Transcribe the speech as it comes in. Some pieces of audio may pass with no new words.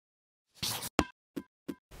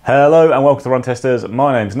Hello and welcome to Run Testers.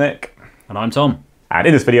 My name's Nick. And I'm Tom. And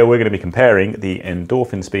in this video we're going to be comparing the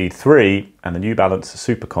Endorphin Speed 3 and the New Balance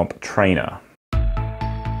SuperComp Trainer.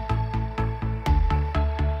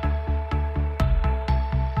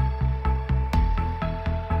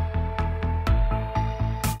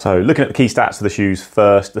 So looking at the key stats of the shoes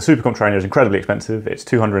first, the SuperComp Trainer is incredibly expensive. It's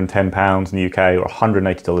 £210 in the UK or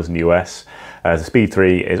 $180 in the US. The Speed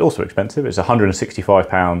 3 is also expensive. It's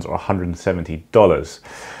 £165 or $170.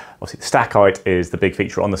 Obviously the stack height is the big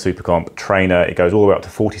feature on the SuperComp Trainer. It goes all the way up to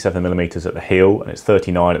 47mm at the heel and it's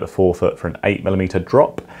 39 at the forefoot for an 8mm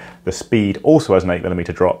drop. The Speed also has an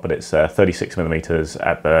 8mm drop, but it's 36mm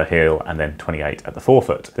at the heel and then 28 at the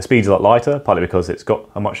forefoot. The Speed's a lot lighter, partly because it's got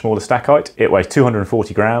a much smaller stack height. It weighs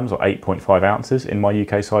 240 grams or 8.5 ounces in my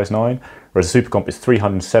UK size 9, whereas the SuperComp is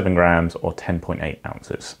 307 grams or 10.8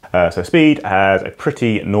 ounces. So Speed has a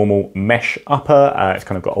pretty normal mesh upper. It's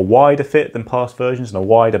kind of got a wider fit than past versions and a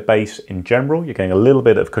wider base in general. You're getting a little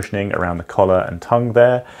bit of cushioning around the collar and tongue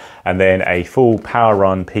there. And then a full Power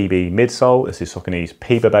Run PB midsole. This is Saucony's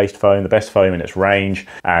PIBA-based foam, the best foam in its range.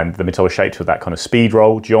 And the midsole is shaped with that kind of speed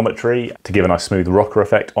roll geometry to give a nice smooth rocker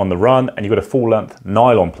effect on the run. And you've got a full length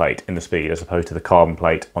nylon plate in the Speed as opposed to the carbon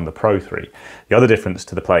plate on the Pro 3. The other difference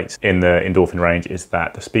to the plates in the Endorphin range is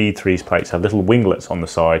that the Speed 3's plates have little winglets on the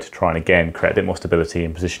side to try and again create a bit more stability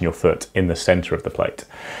and position your foot in the center of the plate.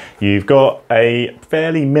 You've got a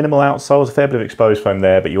fairly minimal outsole, there's a fair bit of exposed foam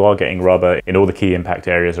there, but you are getting rubber in all the key impact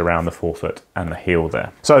areas around the forefoot and the heel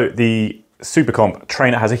there. So the SuperComp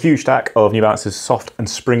Trainer has a huge stack of New Balance's soft and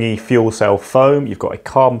springy FuelCell foam. You've got a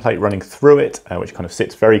carbon plate running through it, which kind of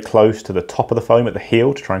sits very close to the top of the foam at the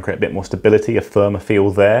heel to try and create a bit more stability, a firmer feel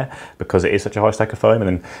there, because it is such a high stack of foam, and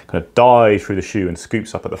then kind of dives through the shoe and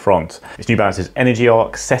scoops up at the front. It's New Balance's Energy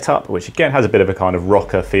Arc setup, which again has a bit of a kind of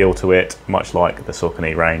rocker feel to it, much like the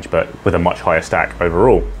Saucony range, but with a much higher stack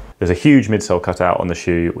overall. There's a huge midsole cutout on the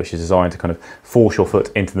shoe, which is designed to kind of force your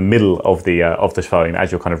foot into the middle of the foam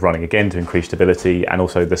as you're kind of running, again to increase stability, and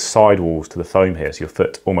also the sidewalls to the foam here, so your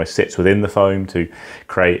foot almost sits within the foam to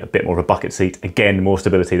create a bit more of a bucket seat. Again, more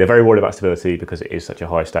stability. They're very worried about stability because it is such a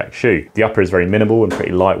high stack shoe. The upper is very minimal and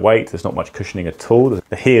pretty lightweight. There's not much cushioning at all.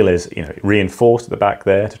 The heel is, reinforced at the back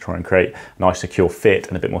there to try and create a nice secure fit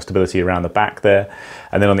and a bit more stability around the back there.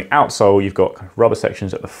 And then on the outsole, you've got rubber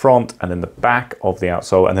sections at the front and then the back of the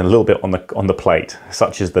outsole, and then a little bit on the plate,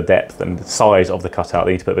 such as the depth and the size of the cutout.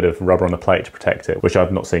 They need to put a bit of rubber on the plate to protect it, which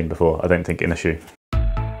I've not seen before, I don't think, in a shoe.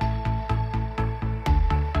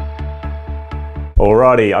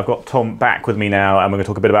 Alrighty, I've got Tom back with me now and we're going to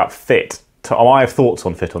talk a bit about fit. Tom, I have thoughts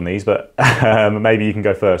on fit on these, but maybe you can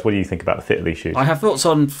go first. What do you think about the fit of these shoes? I have thoughts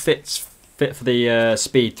on fit for the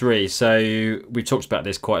Speed 3. So we've talked about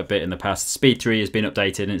this quite a bit in the past. Speed 3 has been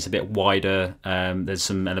updated and it's a bit wider. There's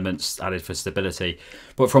some elements added for stability.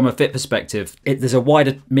 But from a fit perspective, there's a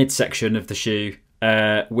wider midsection of the shoe,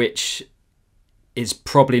 which is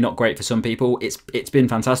probably not great for some people. It's been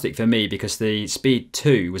fantastic for me because the Speed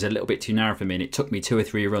 2 was a little bit too narrow for me and it took me 2 or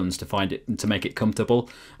 3 runs to find it, to make it comfortable.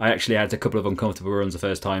 I actually had a couple of uncomfortable runs a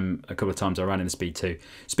couple of times I ran in the Speed 2.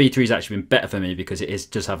 Speed 3 has actually been better for me because it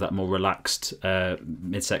does have that more relaxed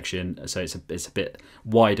midsection, so it's a bit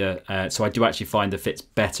wider. So I do actually find the fit's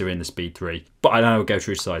better in the Speed 3, but I don't know, go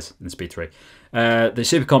true to size in the Speed 3. The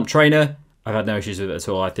SuperComp Trainer, I've had no issues with it at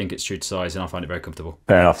all. I think it's true to size and I find it very comfortable.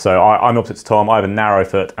 Fair enough. So I'm opposite to Tom. I have a narrow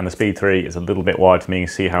foot and the Speed 3 is a little bit wide for me. You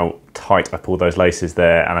can see how tight I pulled those laces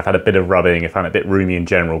there, and I've had a bit of rubbing. I found it a bit roomy in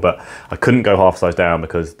general, but I couldn't go half size down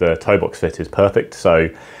because the toe box fit is perfect. So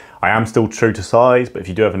I am still true to size, but if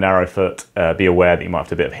you do have a narrow foot, be aware that you might have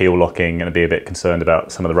to do a bit of heel locking and be a bit concerned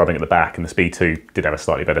about some of the rubbing at the back, and the Speed 2 did have a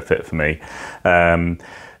slightly better fit for me.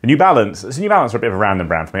 The New Balance are a bit of a random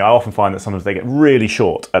brand for me. I often find that sometimes they get really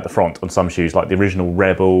short at the front on some shoes, like the original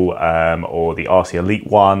Rebel or the RC Elite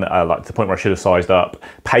one, like to the point where I should have sized up.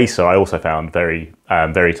 Pacer I also found very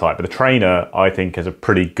tight, but the Trainer I think has a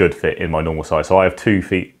pretty good fit in my normal size. So I have 2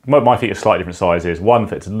 feet, my feet are slightly different sizes. One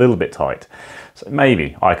fit's a little bit tight, so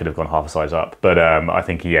maybe I could have gone half a size up, but I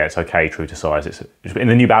think, yeah, it's okay true to size. It's in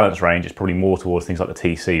the New Balance range, it's probably more towards things like the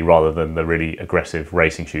TC rather than the really aggressive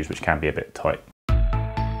racing shoes, which can be a bit tight.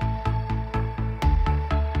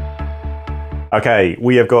 Okay,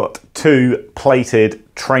 we have got 2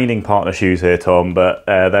 plated training partner shoes here, Tom, but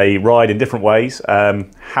they ride in different ways.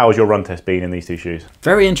 How's your run test been in these 2 shoes?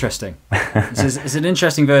 Very interesting. It's an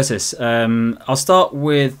interesting versus. I'll start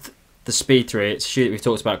with the Speed 3. It's a shoe that we've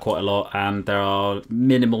talked about quite a lot, and there are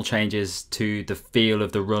minimal changes to the feel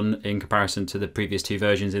of the run in comparison to the previous 2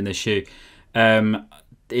 versions in this shoe.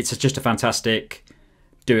 It's just a fantastic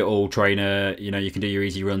do-it-all trainer. You know, you can do your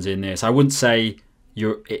easy runs in this. I wouldn't say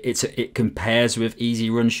it compares with easy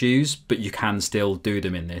run shoes, but you can still do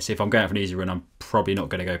them in this. If I'm going for an easy run, I'm probably not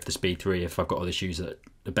going to go for the Speed 3 if I've got other shoes that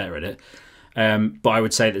are better at it. But I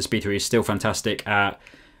would say that the Speed 3 is still fantastic at,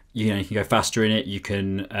 you know, you can go faster in it, you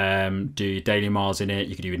can do daily miles in it,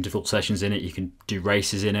 you can do interval sessions in it, you can do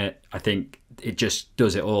races in it. I think it just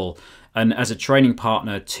does it all. And as a training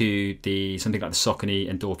partner to something like the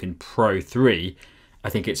Saucony Endorphin Pro 3, I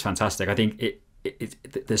think it's fantastic. I think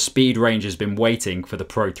the speed range has been waiting for the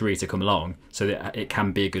Pro 3 to come along, so that it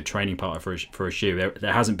can be a good training partner for a shoe.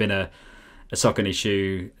 There hasn't been a Saucony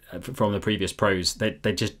shoe from the previous Pros.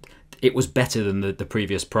 It was better than the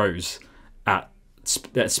previous Pros at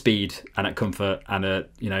speed and at comfort and at,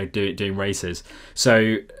 you know, doing races.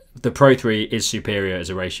 So the Pro 3 is superior as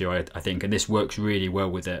a ratio, I think, and this works really well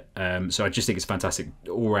with it. So I just think it's a fantastic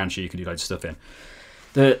all-round shoe you can do loads of stuff in.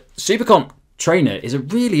 The SuperComp Trainer is a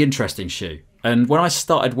really interesting shoe, and when I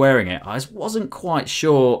started wearing it, I wasn't quite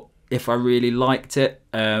sure if I really liked it,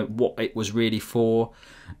 what it was really for.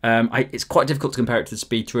 It's quite difficult to compare it to the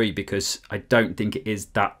Speed 3 because I don't think it's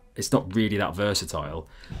not really that versatile.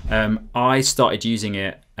 I started using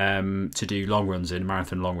it to do long runs, in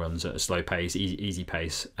marathon long runs at a slow pace, easy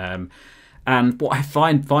pace. And what I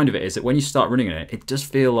find of it is that when you start running in it, it does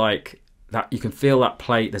feel like that you can feel that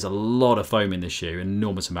plate. There's a lot of foam in this shoe, an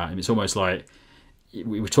enormous amount. And it's almost like,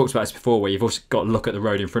 we've talked about this before, where you've also got to look at the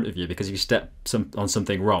road in front of you, because if you step on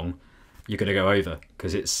something wrong, you're going to go over,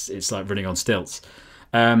 because it's like running on stilts.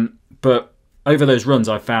 But over those runs,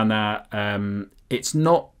 I found that it's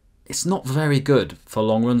not very good for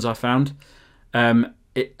long runs. I found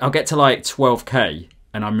I'll get to like 12k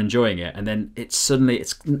and I'm enjoying it, and then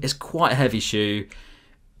it's quite a heavy shoe.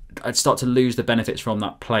 I'd start to lose the benefits from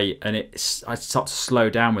that plate, and I start to slow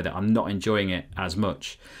down with it. I'm not enjoying it as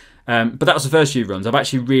much. But that was the first few runs. I've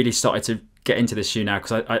actually really started to get into this shoe now,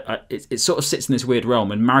 because it sort of sits in this weird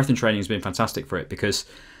realm, and marathon training has been fantastic for it, because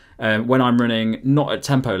when I'm running not at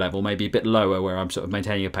tempo level, maybe a bit lower, where I'm sort of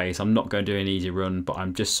maintaining a pace, I'm not going to do an easy run, but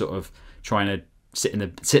I'm just sort of trying to sit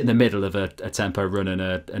in the middle of a tempo run and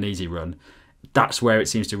an easy run. That's where it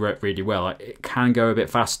seems to work really well. It can go a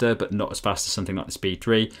bit faster, but not as fast as something like the Speed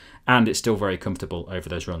 3, and it's still very comfortable over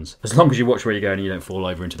those runs, as long as you watch where you're going and you don't fall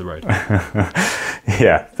over into the road.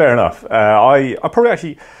 Yeah, fair enough. I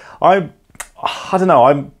don't know,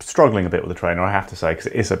 I'm struggling a bit with the trainer, I have to say, because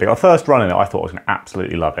it is so big. I first run in it, I thought I was going to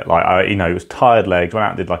absolutely love it. Like, it was tired legs, went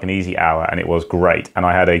out and did like an easy hour, and it was great. And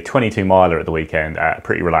I had a 22 miler at the weekend at a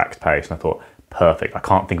pretty relaxed pace, and I thought, perfect. I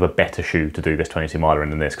can't think of a better shoe to do this 22 miler in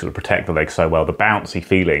than this, because it'll protect the legs so well. The bouncy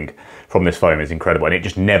feeling from this foam is incredible, and it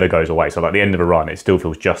just never goes away. So like at the end of a run, it still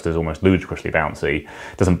feels just as almost ludicrously bouncy.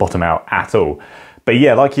 It doesn't bottom out at all. But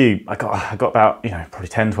yeah, like you, I got about, probably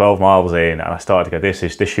 10, 12 miles in, and I started to go,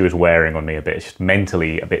 this shoe is wearing on me a bit. It's just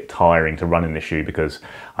mentally a bit tiring to run in this shoe, because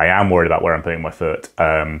I am worried about where I'm putting my foot.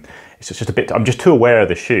 It's just a bit, I'm just too aware of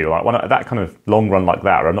the shoe. Like that kind of long run like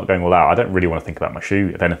that, where I'm not going all out, I don't really want to think about my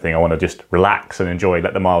shoe. If anything, I want to just relax and enjoy,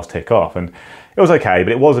 let the miles tick off. And it was okay,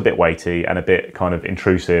 but it was a bit weighty and a bit kind of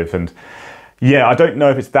intrusive. And yeah, I don't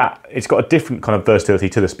know if it's that. It's got a different kind of versatility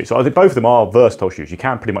to the Speed. So I think both of them are versatile shoes. You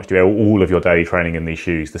can pretty much do all of your daily training in these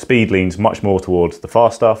shoes. The Speed leans much more towards the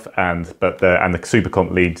fast stuff, and the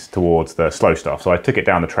SuperComp leads towards the slow stuff. So I took it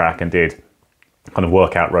down the track and did kind of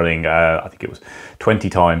workout running. I think it was 20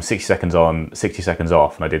 times, 60 seconds on, 60 seconds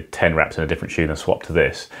off, and I did 10 reps in a different shoe and then swapped to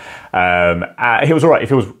this. It was all right. It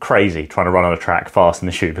feels crazy trying to run on a track fast in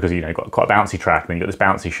the shoe, because you've got quite a bouncy track, and then you've got this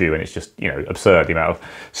bouncy shoe, and it's just absurd the amount of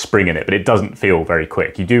spring in it, but it doesn't feel very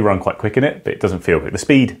quick. You do run quite quick in it, but it doesn't feel quick. The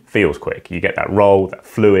Speed feels quick. You get that roll, that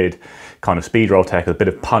fluid kind of speed roll tech, a bit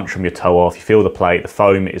of punch from your toe off. You feel the plate, the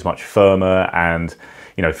foam is much firmer, and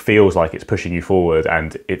feels like it's pushing you forward,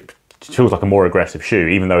 and it feels like a more aggressive shoe,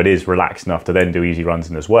 even though it is relaxed enough to then do easy runs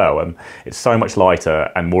in as well. And it's so much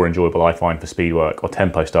lighter and more enjoyable, I find, for speed work or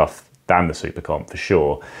tempo stuff than the SuperComp, for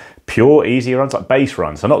sure. Pure easy runs, like base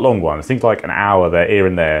runs, so not long ones, things like an hour there, here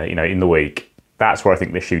and there, in the week. That's where I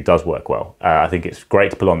think this shoe does work well. I think it's great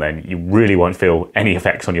to put on then. You really won't feel any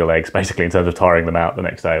effects on your legs, basically, in terms of tiring them out the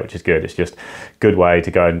next day, which is good. It's just a good way to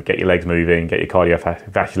go and get your legs moving, get your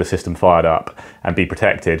cardiovascular system fired up, and be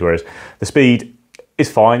protected. Whereas the Speed is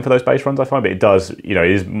fine for those base runs, I find, but it does, it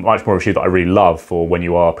is much more of a shoe that I really love for when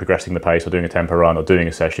you are progressing the pace or doing a tempo run or doing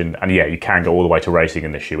a session. And yeah, you can go all the way to racing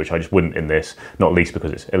in this shoe, which I just wouldn't in this, not least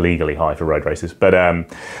because it's illegally high for road races. But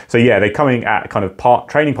so yeah, they're coming at kind of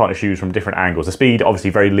training partner shoes from different angles. The Speed obviously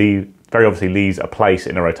very obviously leaves a place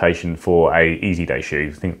in a rotation for a easy day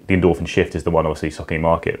shoe. I think the Endorphin Shift is the one obviously Saucony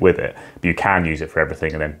market with it, but you can use it for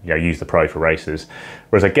everything, and then use the Pro for races.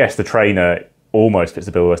 Whereas I guess the Trainer almost fits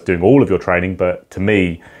the bill of doing all of your training, but to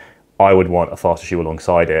me, I would want a faster shoe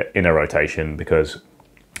alongside it in a rotation, because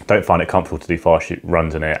I don't find it comfortable to do fast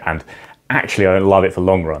runs in it, and actually I don't love it for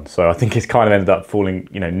long runs. So I think it's kind of ended up falling,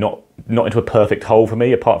 you know, not into a perfect hole for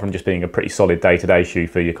me, apart from just being a pretty solid day-to-day shoe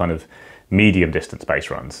for your kind of medium distance base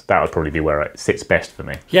runs. That would probably be where it sits best for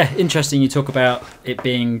me. Yeah, interesting. You talk about it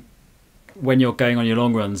being, when you're going on your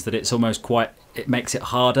long runs, that it's almost it makes it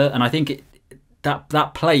harder. And I think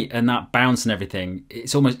that plate and that bounce and everything,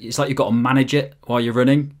 it's like you've got to manage it while you're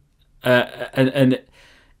running, and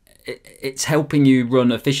it's helping you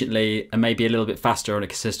run efficiently and maybe a little bit faster on a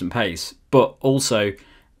consistent pace. But also,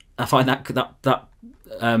 I find that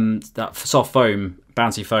soft foam,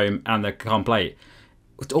 bouncy foam, and the calm plate,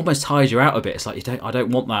 it almost tires you out a bit. It's like I don't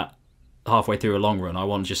want that halfway through a long run. I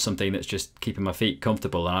want just something that's just keeping my feet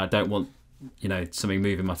comfortable, and I don't want, you know, something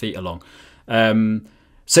moving my feet along.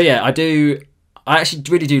 So yeah, I actually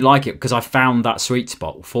really do like it, because I found that sweet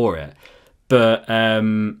spot for it. But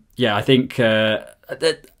yeah, I think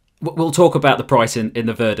we'll talk about the price in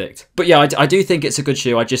the verdict. But yeah, I do think it's a good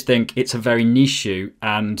shoe. I just think it's a very niche shoe,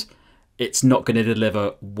 and it's not going to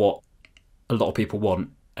deliver what a lot of people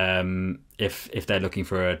want if they're looking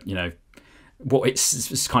for a, you know, what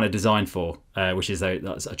it's kind of designed for, which is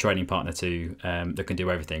that's a training partner that can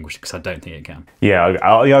do everything, because I don't think it can. Yeah,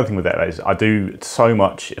 the other thing with that is I do so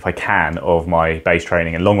much, if I can, of my base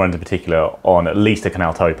training and long runs in particular on at least a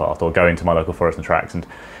canal towpath, or go into my local forest and tracks. And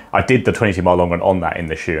I did the 22-mile long run on that in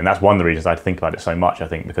the shoe, and that's one of the reasons I think about it so much, I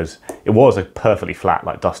think, because it was a perfectly flat,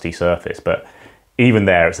 like dusty surface, but even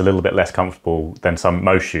there it's a little bit less comfortable than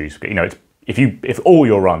most shoes. You know, if all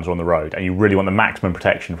your runs are on the road and you really want the maximum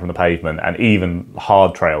protection from the pavement, and even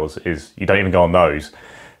hard trails you don't even go on those,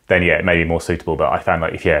 then yeah, it may be more suitable. But I found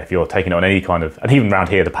like if you're taking it on any kind of, and even around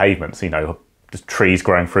here the pavements, you know, there's trees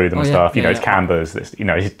growing through them and stuff, you know, it's cambers, you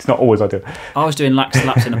know, it's not always ideal. I was doing laps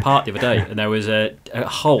in a park the other day, and there was a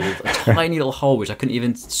tiny little hole which I couldn't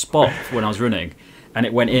even spot when I was running, and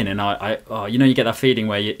it went in, and you know, you get that feeling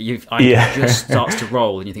where it just starts to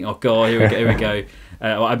roll, and you think, oh god, here we go.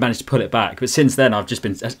 I managed to pull it back, but since then I've just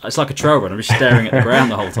been, it's like a trail run, I'm just staring at the ground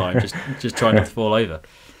the whole time, just trying not to fall over,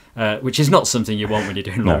 which is not something you want when you're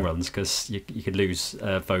doing long runs, because you could lose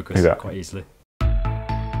focus quite easily.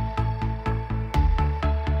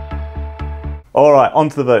 All right, on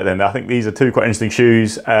to the verdict then. I think these are two quite interesting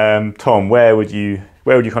shoes. Tom, where would you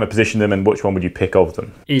kind of position them, and which one would you pick of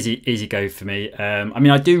them? Easy go for me. I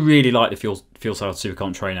mean, I do really like the FuelCell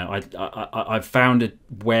SuperComp Trainer. I've found it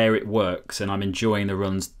where it works, and I'm enjoying the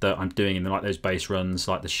runs that I'm doing in like those base runs,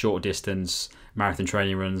 like the short distance marathon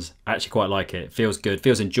training runs. I actually quite like it. It feels good,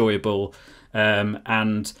 feels enjoyable,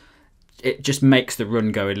 and it just makes the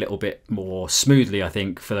run go a little bit more smoothly, I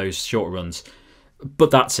think, for those short runs.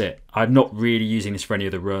 But that's it. I'm not really using this for any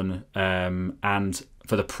other run. And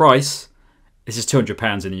for the price, this is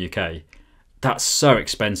 £200 in the UK. That's so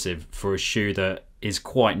expensive for a shoe that is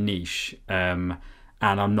quite niche, and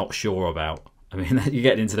I'm not sure about. I mean, you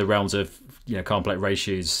get into the realms of, you know, calm plate race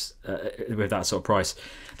shoes with that sort of price.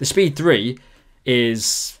 The Speed 3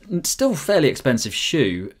 is still a fairly expensive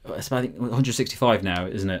shoe. It's about, I think, 165 now,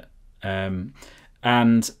 isn't it?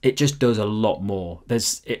 And it just does a lot more.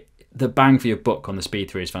 The bang for your buck on the Speed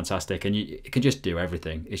 3 is fantastic, and it can just do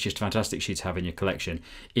everything. It's just a fantastic shoe to have in your collection.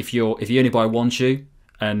 If you only buy one shoe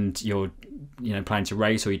and you're, you know, planning to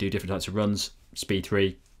race, or you do different types of runs, Speed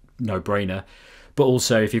 3, no brainer. But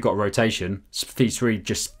also, if you've got a rotation, Speed 3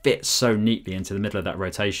 just fits so neatly into the middle of that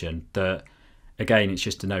rotation that, again, it's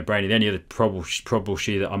just a no brainer. The only other probable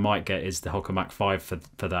shoe that I might get is the Hoka Mach 5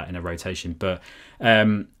 for that in a rotation. But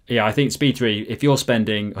yeah, I think Speed 3, if you're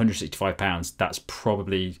spending £165, that's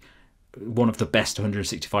probably one of the best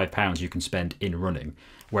 £165 you can spend in running.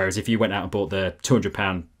 Whereas if you went out and bought the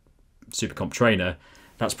 £200 SuperComp Trainer,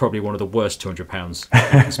 that's probably one of the worst £200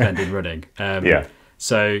 you can spend in running. Yeah.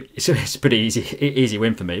 So it's a pretty easy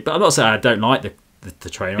win for me. But I'm not saying I don't like the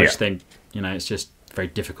trainer. I just think, you know, it's just a very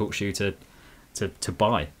difficult shoe to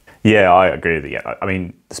buy. Yeah, I agree with you. Yeah, I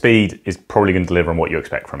mean, the Speed is probably going to deliver on what you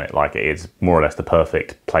expect from it. Like, it is more or less the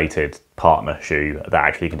perfect plated partner shoe that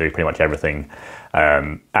actually can do pretty much everything.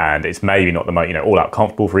 And it's maybe not the most, you know, all out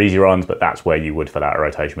comfortable for easy runs, but that's where you would fill out a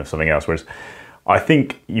rotation with something else. Whereas I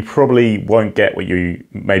think you probably won't get what you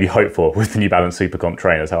maybe hope for with the New Balance SuperComp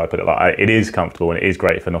Trainer. That's how I put it. Like, it is comfortable and it is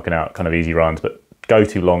great for knocking out kind of easy runs, but go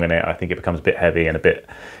too long in it, I think it becomes a bit heavy and a bit,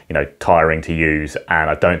 you know, tiring to use. And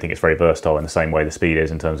I don't think it's very versatile in the same way the Speed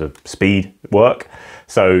is in terms of speed work.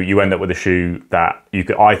 So you end up with a shoe that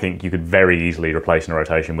I think you could very easily replace in a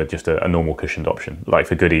rotation with just a normal cushioned option, like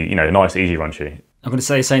for good, you know, a nice easy run shoe. I'm going to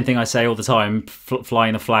say the same thing I say all the time,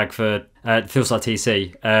 flying the flag for FuelCell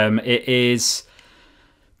TC.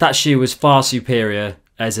 That shoe was far superior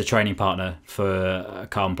as a training partner for a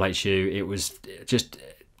carbon plate shoe. It was just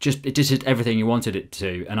it just did everything you wanted it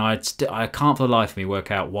to, and I can't for the life of me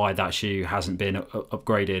work out why that shoe hasn't been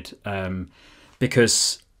upgraded,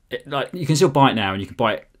 because like you can still buy it now, and you can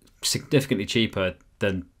buy it significantly cheaper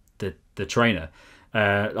than the trainer.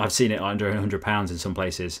 I've seen it under £100 in some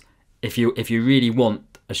places. If you really want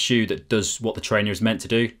a shoe that does what the trainer is meant to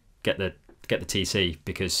do, get the TC,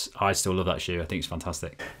 because I still love that shoe. I think it's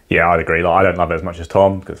fantastic. Yeah, I'd agree. Like, I don't love it as much as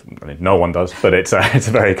Tom, because I mean, no one does, but it's a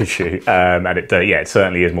very good shoe, and it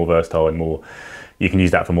certainly is more versatile and more. You can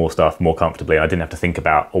use that for more stuff more comfortably. I didn't have to think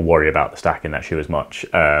about or worry about the stack in that shoe as much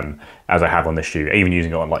as I have on this shoe, even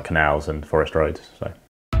using it on like canals and forest roads. So.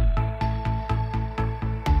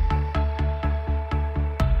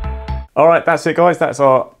 All right, that's it, guys. That's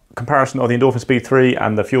our comparison of the Endorphin Speed 3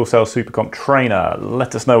 and the FuelCell SuperComp Trainer.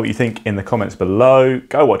 Let us know what you think in the comments below.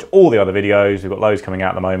 Go watch all the other videos. We've got loads coming out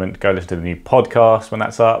at the moment. Go listen to the new podcast when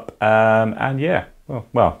that's up. And yeah,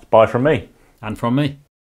 well, bye from me. And from me.